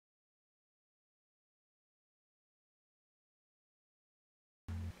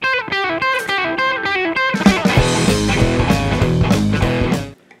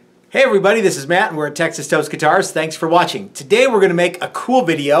Hey everybody, this is Matt and we're at Texas Toast Guitars. Thanks for watching. Today we're going to make a cool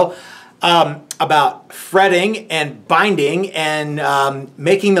video about fretting and binding and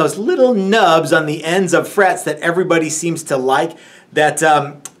making those little nubs on the ends of frets that everybody seems to like, that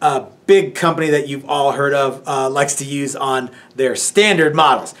a big company that you've all heard of likes to use on their standard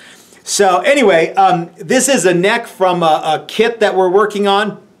models. So anyway, this is a neck from a kit that we're working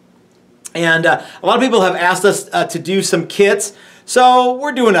on, and a lot of people have asked us to do some kits. So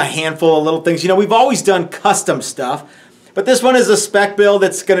we're doing a handful of little things. You know, we've always done custom stuff, but this one is a spec build.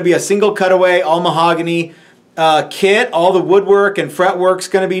 It's going to be a single cutaway, all mahogany kit. All the woodwork and fretwork's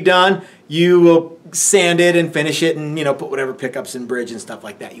going to be done. You will sand it and finish it and, you know, put whatever pickups and bridge and stuff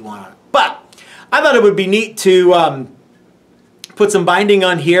like that you want on it. But I thought it would be neat to put some binding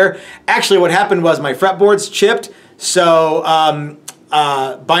on here. Actually, what happened was my fretboard's chipped, so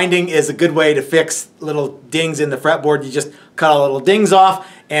binding is a good way to fix little dings in the fretboard. You just cut all the little dings off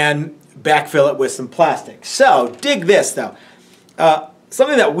and backfill it with some plastic. So dig this though.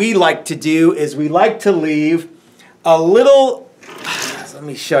 Something that we like to do is we like to leave a little, let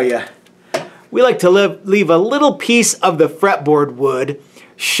me show you. We like to leave a little piece of the fretboard wood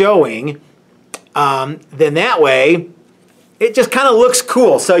showing. Then that way it just kind of looks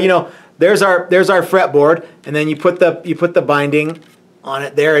cool. So, you know, there's our fretboard, and then you put the binding on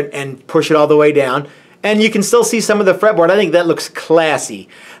it there and push it all the way down, and you can still see some of the fretboard. I think that looks classy.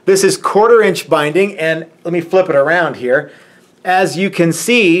 This is 1/4 inch binding, and let me flip it around here. As you can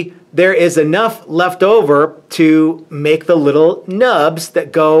see, there is enough left over to make the little nubs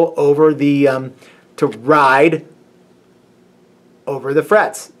that go over the to ride over the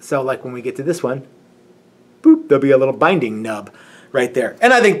frets. So like when we get to this one, boop, there'll be a little binding nub right there,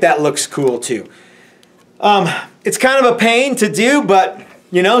 and I think that looks cool too. It's kind of a pain to do, but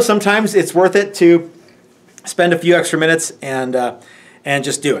you know, sometimes it's worth it to spend a few extra minutes and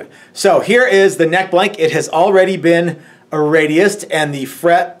just do it. So here is the neck blank. It has already been irradiused, and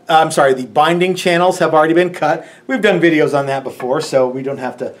the binding channels have already been cut. We've done videos on that before, so we don't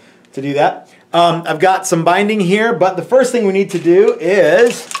have to do that. I've got some binding here, but the first thing we need to do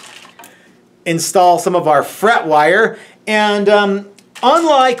is install some of our fret wire. And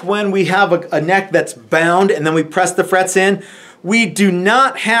unlike when we have a neck that's bound and then we press the frets in, we do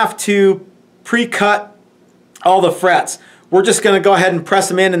not have to pre-cut all the frets. We're just going to go ahead and press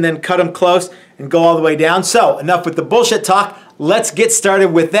them in and then cut them close and go all the way down. So enough with the bullshit talk. Let's get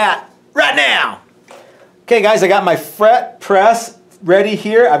started with that right now. Okay guys, I got my fret press ready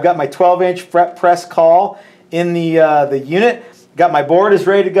here. I've got my 12-inch fret press call in the unit. Got my board is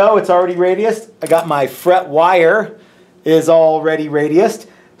ready to go. It's already radiused. I got my fret wire is already radiused.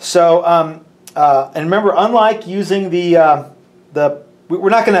 So and remember, unlike using we're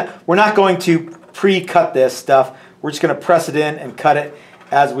not going to pre-cut this stuff. We're just going to press it in and cut it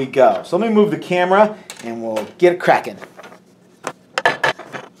as we go. So let me move the camera and we'll get it cracking.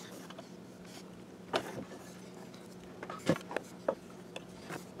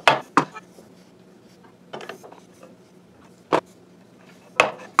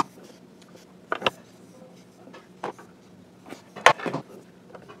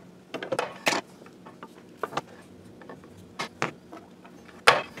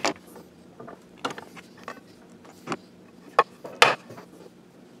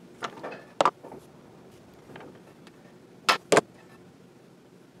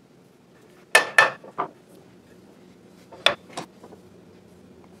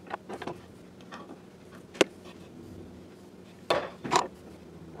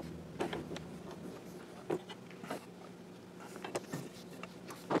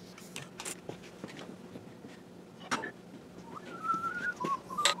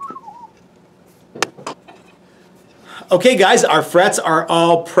 Okay guys, our frets are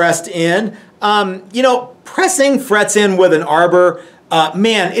all pressed in. You know, pressing frets in with an arbor,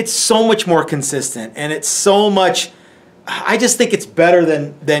 man, it's so much more consistent, and it's so much, I just think it's better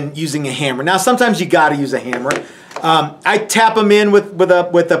than using a hammer. Now sometimes you gotta use a hammer. I tap them in with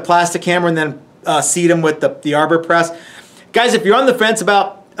a plastic hammer and then seat them with the arbor press. Guys, if you're on the fence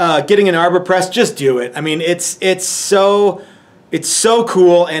about getting an arbor press, just do it. I mean, it's so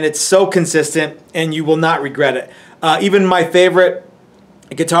cool and it's so consistent, and you will not regret it. Even my favorite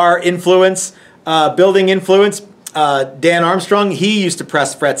guitar influence, building influence, Dan Armstrong, he used to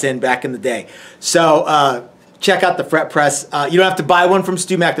press frets in back in the day. So check out the fret press. You don't have to buy one from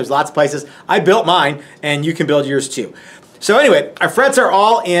StewMac. There's lots of places. I built mine, and you can build yours too. So anyway, our frets are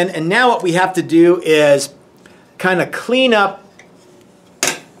all in, and now what we have to do is kind of clean up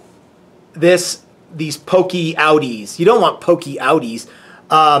these pokey outies. You don't want pokey outies.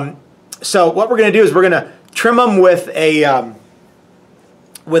 So what we're going to do is we're going to trim them with a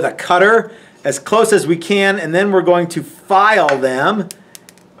with a cutter as close as we can, and then we're going to file them,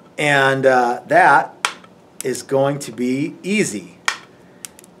 and that is going to be easy.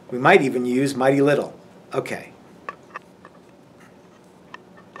 We might even use mighty little. Okay.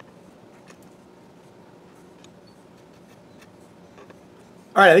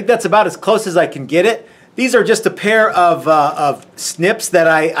 All right, I think that's about as close as I can get it. These are just a pair of snips that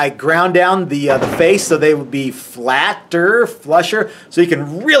I ground down the face so they would be flatter, flusher, so you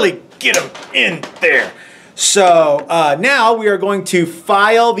can really get them in there. So now we are going to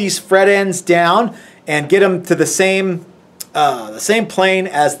file these fret ends down and get them to the same plane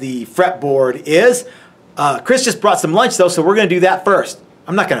as the fretboard is. Chris just brought some lunch though, so we're going to do that first.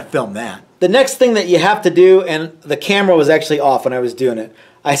 I'm not going to film that. The next thing that you have to do, and the camera was actually off when I was doing it,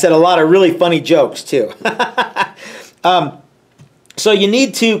 I said a lot of really funny jokes too. So you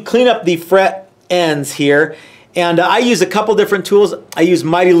need to clean up the fret ends here, and I use a couple different tools. I use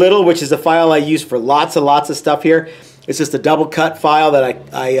Mighty Little, which is a file I use for lots of stuff here. It's just a double cut file that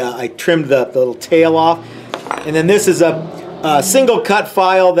I trimmed the little tail off, and then this is a single cut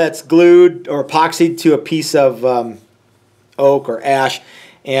file that's glued or epoxied to a piece of oak or ash,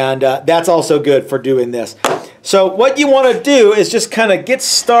 and that's also good for doing this. So what you want to do is just kind of get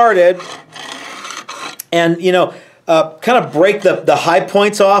started and, you know, kind of break the high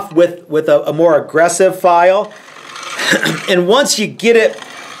points off with a more aggressive file. And once you get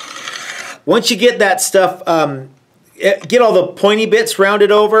that stuff, get all the pointy bits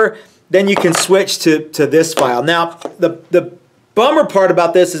rounded over, then you can switch to this file. Now, the bummer part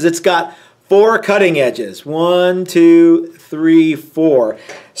about this is it's got 4 cutting edges. 1, 2, 3, 4.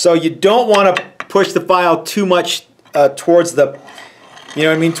 So you don't want to push the file too much towards the, you know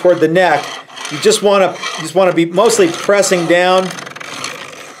what I mean, toward the neck. You just want to be mostly pressing down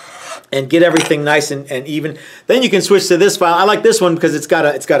and get everything nice and even. Then you can switch to this file. I like this one because it's got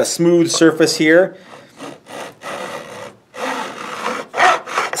a smooth surface here.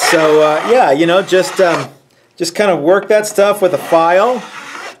 So yeah, you know, just kind of work that stuff with a file,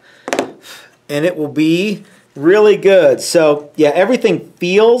 and it will be really good. So yeah, everything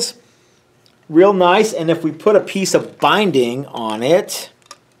feels real nice, and if we put a piece of binding on it,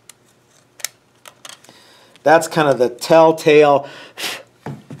 that's kind of the telltale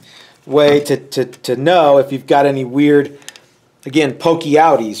way to know if you've got any weird, again, pokey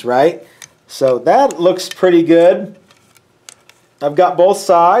outies, right? So that looks pretty good. I've got both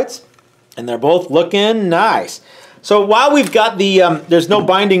sides, and they're both looking nice. So while we've got the, there's no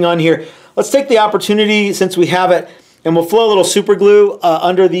binding on here, let's take the opportunity, since we have it, and we'll flow a little super glue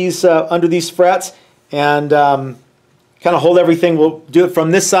under these frets, and kind of hold everything. We'll do it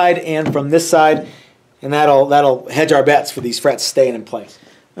from this side and from this side, and that'll hedge our bets for these frets staying in place.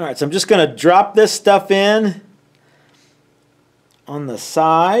 All right, so I'm just going to drop this stuff in on the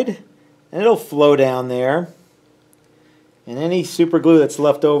side, and it'll flow down there. And any super glue that's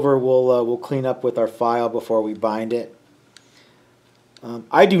left over we'll clean up with our file before we bind it.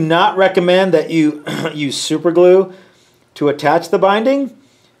 I do not recommend that you use super glue to attach the binding,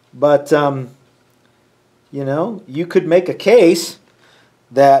 but you know, you could make a case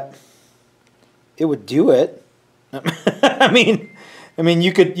that it would do it. I mean,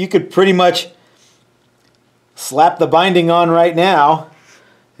 you could pretty much slap the binding on right now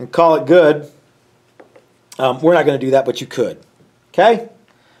and call it good. We're not going to do that, but you could. Okay?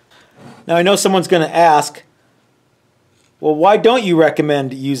 Now I know someone's going to ask, well, why don't you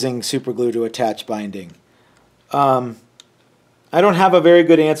recommend using super glue to attach binding? I don't have a very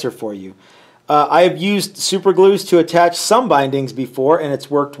good answer for you. I have used super glues to attach some bindings before, and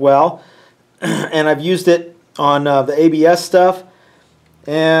it's worked well. And I've used it on the ABS stuff,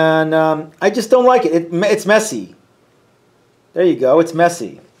 and I just don't like it. It's messy. There you go. It's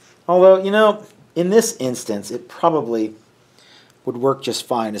messy. Although, you know, in this instance, it probably would work just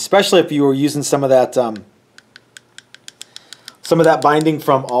fine, especially if you were using some of that binding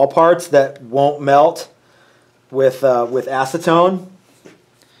from All Parts that won't melt with acetone.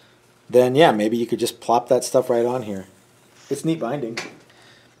 Then yeah, maybe you could just plop that stuff right on here. It's neat binding.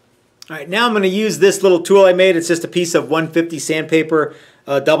 All right, now I'm going to use this little tool I made. It's just a piece of 150 sandpaper,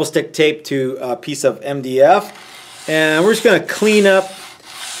 double stick tape to a piece of MDF, and we're just going to clean up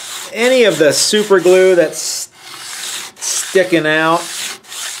any of the super glue that's sticking out.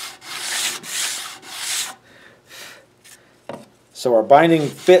 So our binding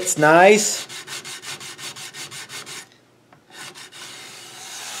fits nice.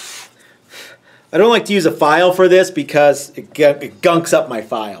 I don't like to use a file for this because it gunks up my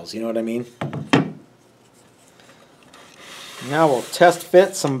files, you know what I mean? Now we'll test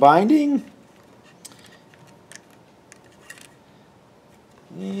fit some binding.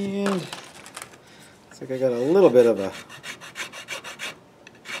 And looks like I got a little bit of a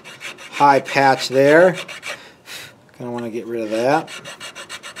high patch there. Kind of want to get rid of that.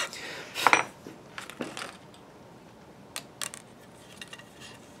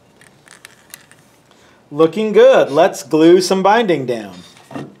 Looking good. Let's glue some binding down.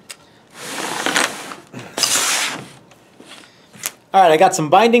 All right, I got some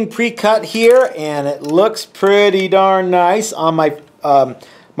binding pre-cut here, and it looks pretty darn nice on my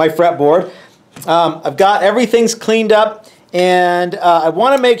my fretboard. I've got everything's cleaned up, and I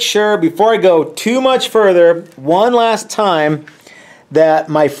want to make sure before I go too much further, one last time, that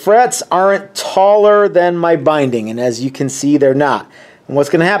my frets aren't taller than my binding, and as you can see, they're not. And what's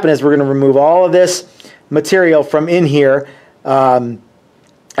going to happen is we're going to remove all of this material from in here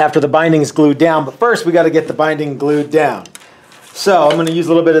after the binding is glued down. But first, we got to get the binding glued down. So I'm going to use a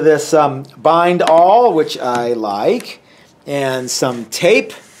little bit of this bind all, which I like, and some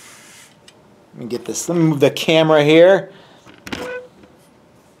tape. Let me get this. Let me move the camera here.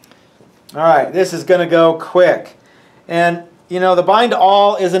 All right, this is going to go quick. And you know, the bind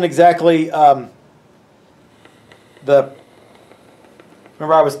all isn't exactly the.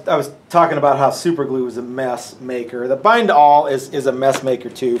 Remember, I was talking about how super glue is a mess maker. The bind all is a mess maker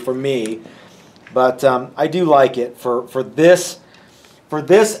too for me, but I do like it for this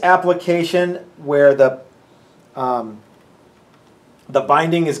application where the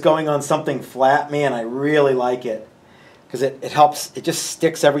binding is going on something flat. Man, I really like it because it helps. It just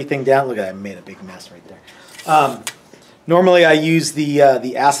sticks everything down. Look at that, I made a big mess right there. Normally I use the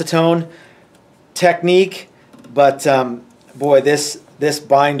acetone technique, but boy, this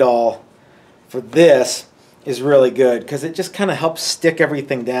bind all for this is really good because it just kind of helps stick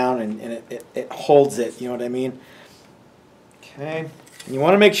everything down, and it holds it, you know what I mean? Okay, and you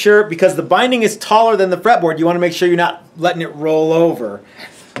want to make sure, because the binding is taller than the fretboard, you want to make sure you're not letting it roll over.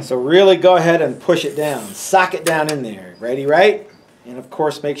 So really go ahead and push it down, sock it down in there. Ready, right? And of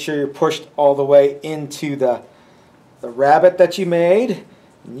course make sure you're pushed all the way into the rabbet that you made.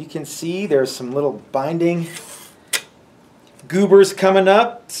 And you can see there's some little binding goobers coming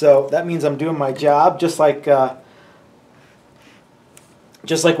up, so that means I'm doing my job, just like when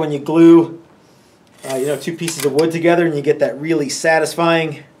you glue you know, two pieces of wood together and you get that really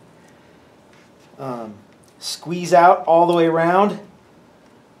satisfying squeeze out all the way around.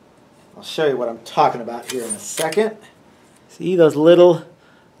 I'll show you what I'm talking about here in a second. See those little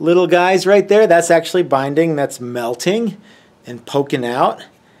guys right there? That's actually binding that's melting and poking out,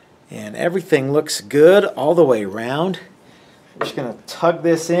 and everything looks good all the way around. We're just going to tug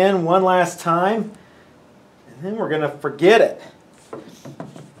this in one last time, and then we're going to forget it. All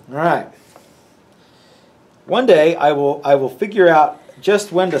right. One day I will figure out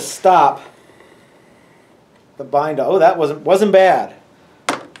just when to stop the bind. Oh, that wasn't bad.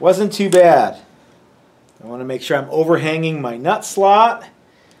 Wasn't too bad. I want to make sure I'm overhanging my nut slot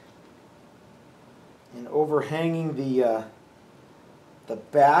and overhanging the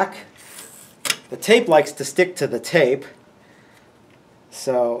back. The tape likes to stick to the tape.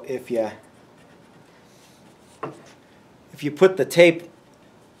 So if you put the tape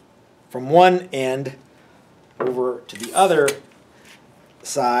from one end over to the other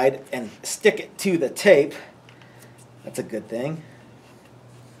side and stick it to the tape, that's a good thing.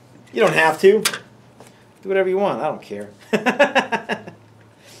 You don't have to. Do whatever you want. I don't care.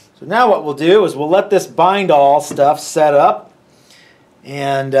 So now what we'll do is we'll let this bind all stuff set up,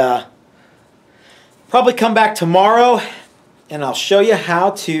 and probably come back tomorrow and I'll show you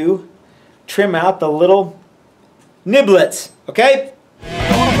how to trim out the little niblets. Okay?